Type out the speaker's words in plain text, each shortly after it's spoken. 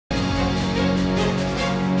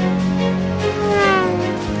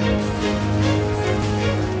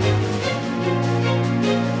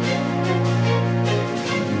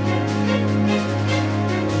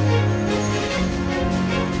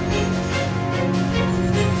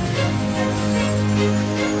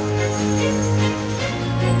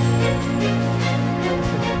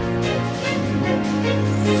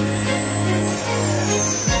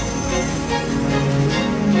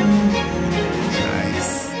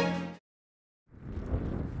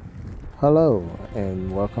Hello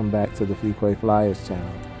and welcome back to the Freeway Flyers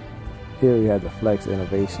channel. Here we have the Flex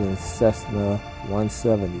Innovations Cessna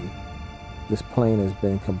 170. This plane has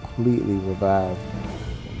been completely revived.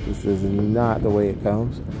 This is not the way it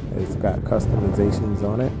comes. It's got customizations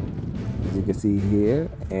on it, as you can see here.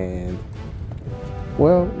 And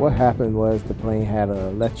well, what happened was the plane had an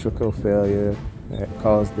electrical failure that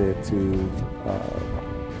caused it to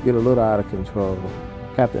get a little out of control.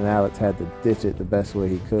 Captain Alex had to ditch it the best way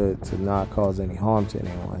he could to not cause any harm to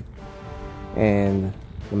anyone. And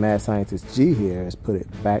the mad scientist G here has put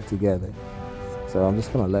it back together. So I'm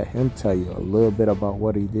just going to let him tell you a little bit about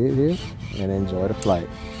what he did here and enjoy the flight.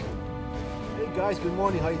 Hey guys, good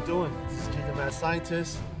morning. How you doing? This is G the mad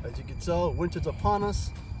scientist. As you can tell, winter's upon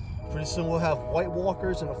us. Pretty soon we'll have White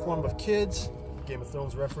Walkers in the form of kids. Game of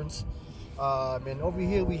Thrones reference. And over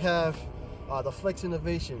here we have the Flex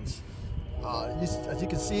Innovations. As you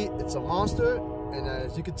can see, it's a monster, and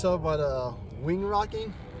as you can tell by the wing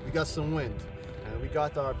rocking, we got some wind. And we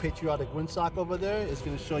got our patriotic windsock over there. It's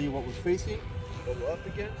going to show you what we're facing, what we're up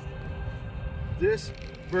against. This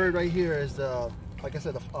bird right here is the, like I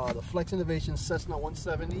said, the Flex Innovations Cessna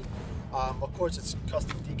 170. Of course, it's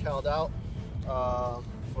custom decaled out.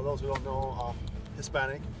 For those who don't know,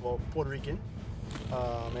 Hispanic, well, Puerto Rican.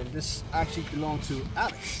 And this actually belonged to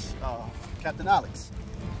Alex, Captain Alex.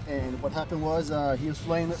 And what happened was he was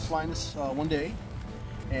flying this one day,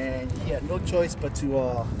 and he had no choice but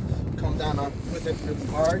to come down with it really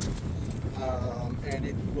hard, and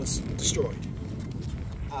it was destroyed.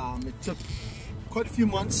 It took quite a few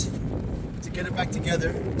months to get it back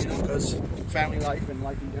together, you know, because family life and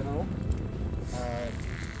life in general.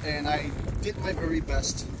 And I did my very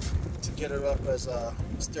best to get her up as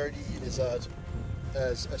sturdy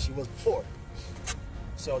as she was before.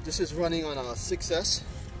 So this is running on a 6S.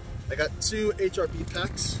 I got two HRB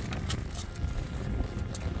packs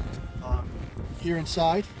here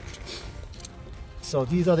inside. So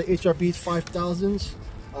these are the HRB 5000s,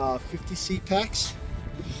 50-seat packs.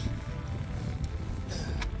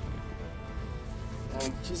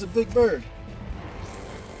 And she's a big bird.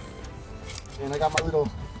 And I got my little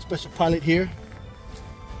special pilot here.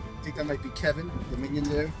 I think that might be Kevin, the minion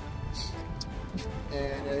there.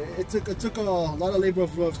 And it took a lot of labor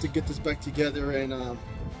of love to get this back together, and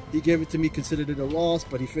he gave it to me, considered it a loss,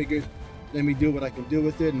 but he figured, let me do what I can do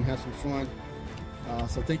with it and have some fun.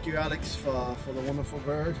 So thank you, Alex, for the wonderful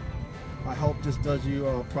bird. I hope this does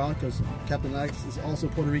you proud, because Captain Alex is also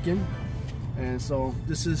Puerto Rican. And so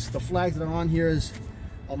this is the flags that are on here is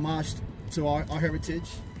homage to our heritage.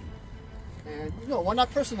 And you know, why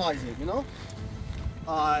not personalize it, you know?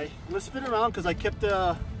 I'm gonna spin around because I kept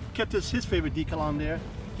his favorite decal on there.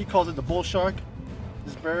 He calls it the Bullshark,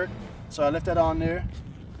 this bird. So I left that on there.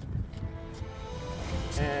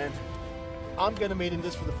 And I'm gonna maiden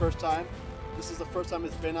this for the first time. This is the first time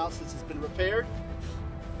it's been out since it's been repaired.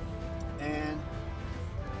 And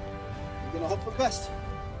I'm gonna hope for the best.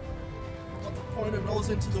 Got the pointer nose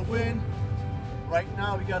into the wind. Right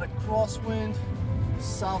now we got a crosswind,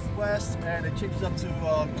 southwest, and it changes up to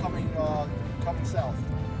coming south.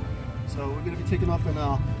 So we're gonna be taking off in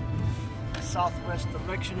a southwest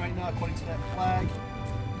direction right now, according to that flag.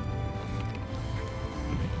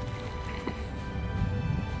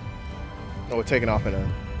 No, we're taking off in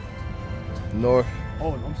a north.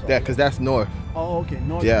 Oh, I'm sorry. Yeah, because that's north. Oh, okay,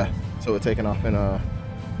 north. Yeah, so we're taking off in a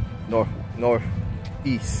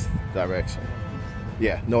northeast direction.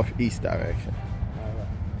 Yeah, northeast direction. All right.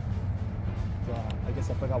 So I guess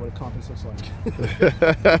I forgot what a compass looks like.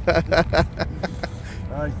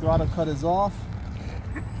 All right, throttle cut is off.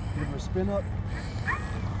 Give her a spin up.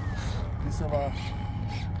 This is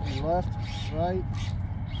left, right,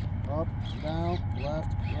 up, down,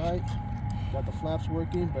 left, right. Got the flaps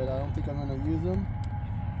working, but I don't think I'm going to use them.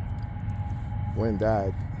 Wind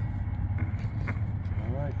died.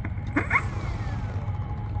 All right.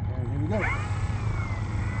 And here we go.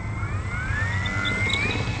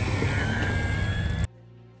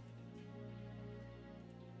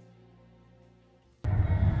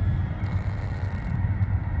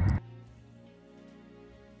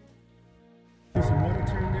 Do some motor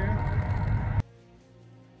turn there.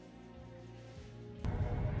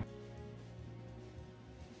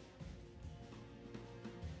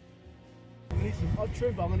 Some up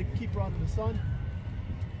trim, but I'm going to keep her out of the sun.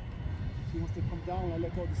 She wants to come down when I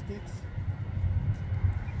let go of the sticks.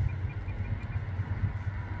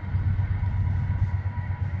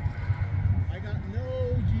 I got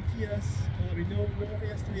no GPS, no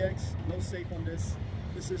AS3X, no safe on this.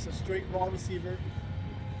 This is a straight raw receiver.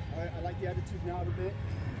 I like the attitude now a bit.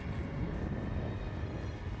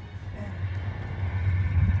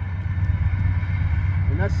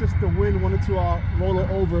 that's just the wind wanted to roll her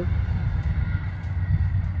over.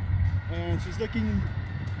 And she's looking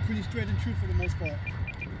pretty straight and true for the most part.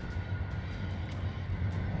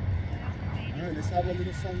 All right, let's have a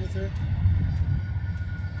little fun with her.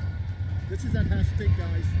 This is at half stick,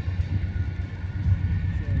 guys.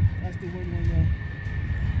 So that's the wind one though.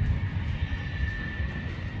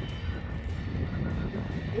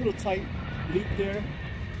 A little tight loop there.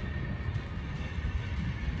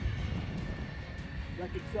 I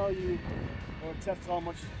could tell you or test how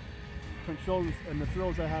much control and the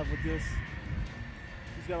thrills I have with this.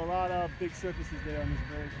 She's got a lot of big surfaces there on this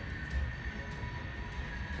bird.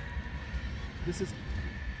 This is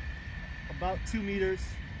about 2 meters,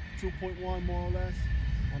 2.1 more or less.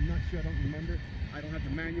 I'm not sure, I don't remember. I don't have the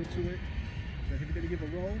manual to it. But if you're gonna give a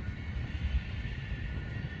roll,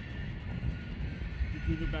 you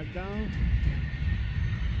move it back down.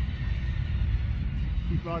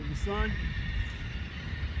 Keep out of the sun.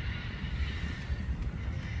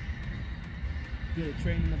 Get a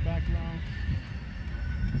train in the background.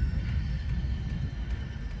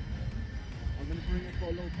 I'm gonna bring it for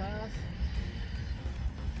a low pass.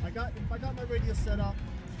 I got my radio set up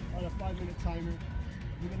on a 5-minute timer.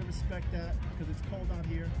 We're gonna respect that because it's cold out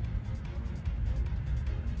here.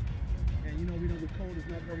 And you know, we know the cold is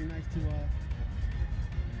not very nice to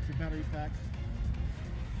battery packs.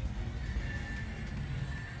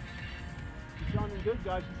 She's sounding good,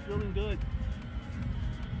 guys. She's feeling good.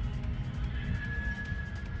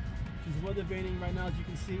 She's weather vaning right now, as you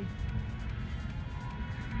can see.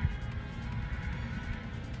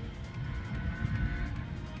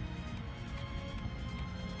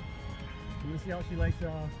 Let's see how she likes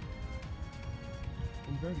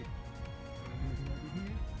inverted.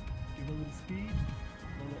 Give her a little speed,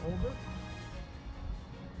 a little over.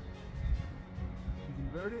 She's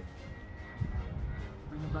inverted.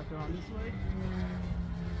 Bring her back around this way.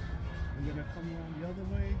 We're gonna come around the other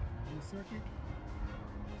way on the circuit.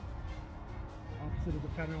 Opposite of the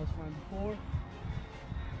pattern I was flying before.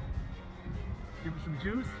 Give her some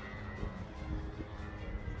juice.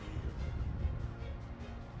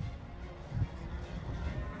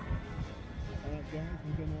 Alright guys,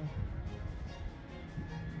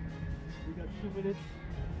 we got 2 minutes.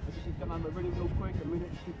 I just need to come on my ready real quick, 1 minute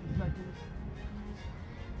and 50 seconds.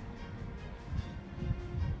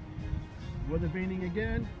 Weather vaning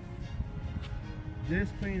again. This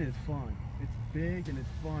plane is fun. It's big and it's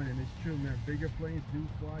fun, and it's true, man. Bigger planes do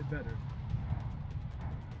fly better.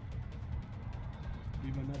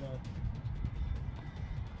 Leave another.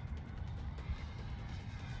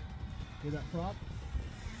 Hear that prop?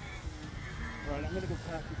 Alright, I'm gonna go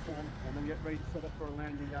past this one and then get ready to set up for a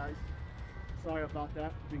landing, guys. Sorry about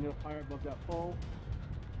that, being up higher above that pole.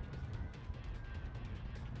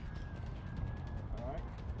 Alright.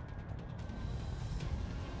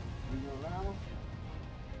 Bring it around.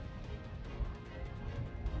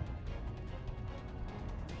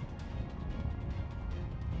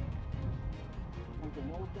 Put the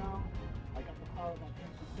load down. I got the power about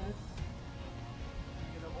 10%.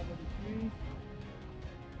 Get it over the trees.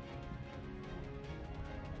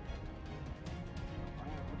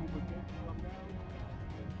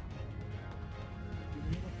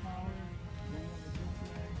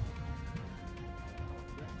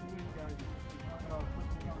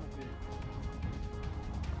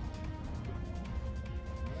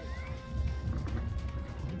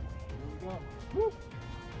 Woo!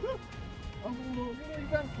 Woo! I'm a little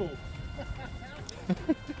eventful.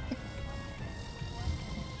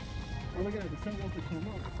 Oh, look at that, the sun wants to come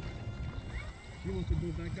up. She wants to go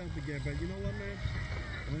back up again, but you know what, man?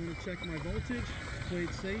 I'm going to check my voltage, play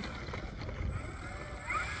it safe.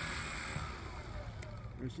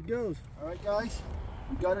 There she goes. Alright guys,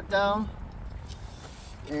 we got it down.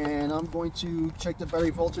 And I'm going to check the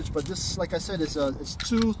battery voltage, but this, like I said, it's 2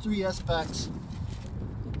 3S packs.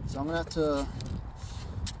 So I'm going to have to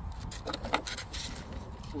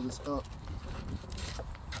pull this up.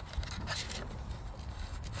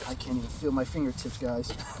 I can't even feel my fingertips, guys.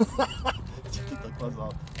 Get the buzz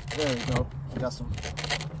off. There we go. I got some.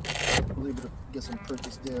 We'll able to get some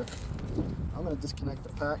purchase there. I'm gonna disconnect the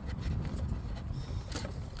pack.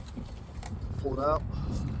 Pull it out.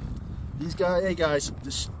 These guys, hey guys,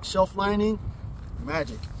 this shelf lining,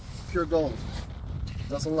 magic, pure gold.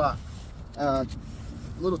 Does a lot.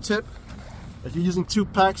 Little tip: if you're using 2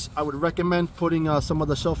 packs, I would recommend putting some of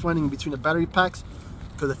the shelf lining in between the battery packs,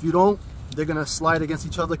 because if you don't, they're gonna slide against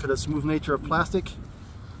each other because of the smooth nature of plastic.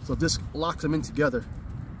 So this locks them in together.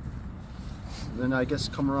 And then I guess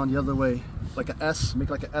come around the other way, like an S,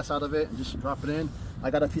 make like an S out of it and just drop it in.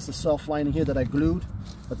 I got a piece of shelf lining here that I glued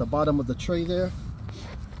at the bottom of the tray there.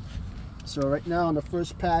 So right now on the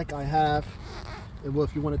first pack I have, well,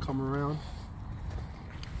 if you want to come around.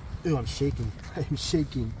 Ew, I'm shaking. I'm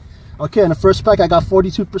shaking. Okay, in the first pack I got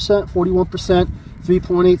 42%, 41%,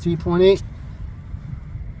 3.8, 3.8.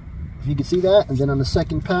 If you can see that. And then on the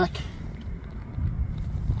second pack,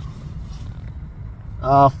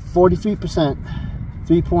 43%,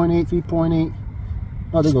 3.8, 3.8.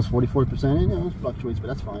 Oh, there goes 44%. You know, it fluctuates, but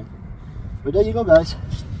that's fine. But there you go, guys.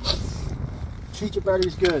 Treat your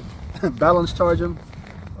batteries good. Balance charge them.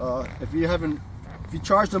 If you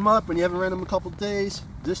charge them up and you haven't ran them a couple days,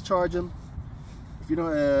 discharge them. If you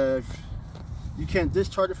don't, if you can't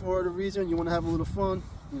discharge it for whatever reason, you want to have a little fun,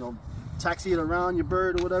 you know, taxi it around your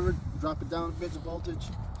bird or whatever, drop it down a bit of voltage.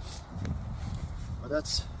 But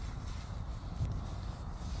that's,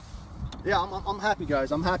 yeah, I'm happy,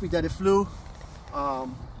 guys. I'm happy that it flew.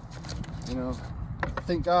 You know,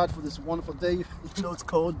 thank God for this wonderful day. You know, it's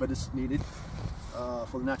cold, but it's needed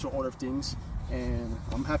for the natural order of things. And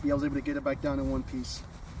I'm happy I was able to get it back down in one piece.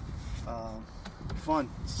 Fun.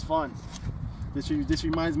 This is fun. This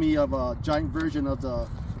reminds me of a giant version of the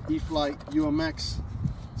E-Flight UMX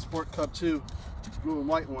Sport Cup 2, blue and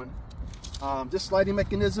white one. This sliding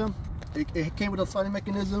mechanism, it came with a sliding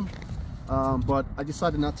mechanism, but I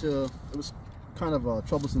decided not to. It was kind of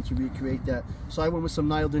troublesome to recreate that, so I went with some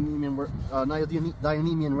neodymium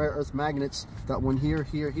rare earth magnets. Got one here,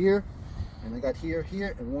 here, here, and I got here,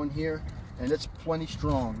 here, and one here, and it's plenty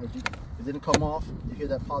strong. It didn't come off. You hear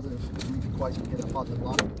that positive? If you be quiet, you hear that positive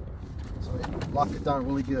lock. So it locked it down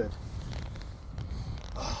really good.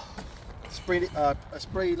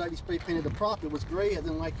 Lightly spray painted the prop. It was gray. I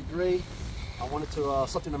didn't like the gray. I wanted to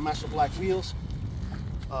something to match the black wheels.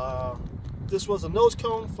 This was a nose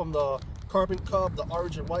cone from the Carbon Cub, the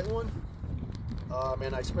orange and white one,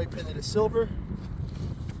 and I spray painted it silver.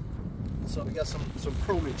 So we got some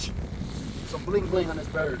chromage, some bling bling on this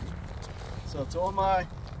bird. So to all my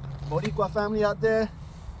Boricua family out there,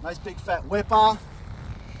 nice big fat wepa,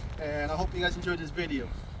 and I hope you guys enjoyed this video.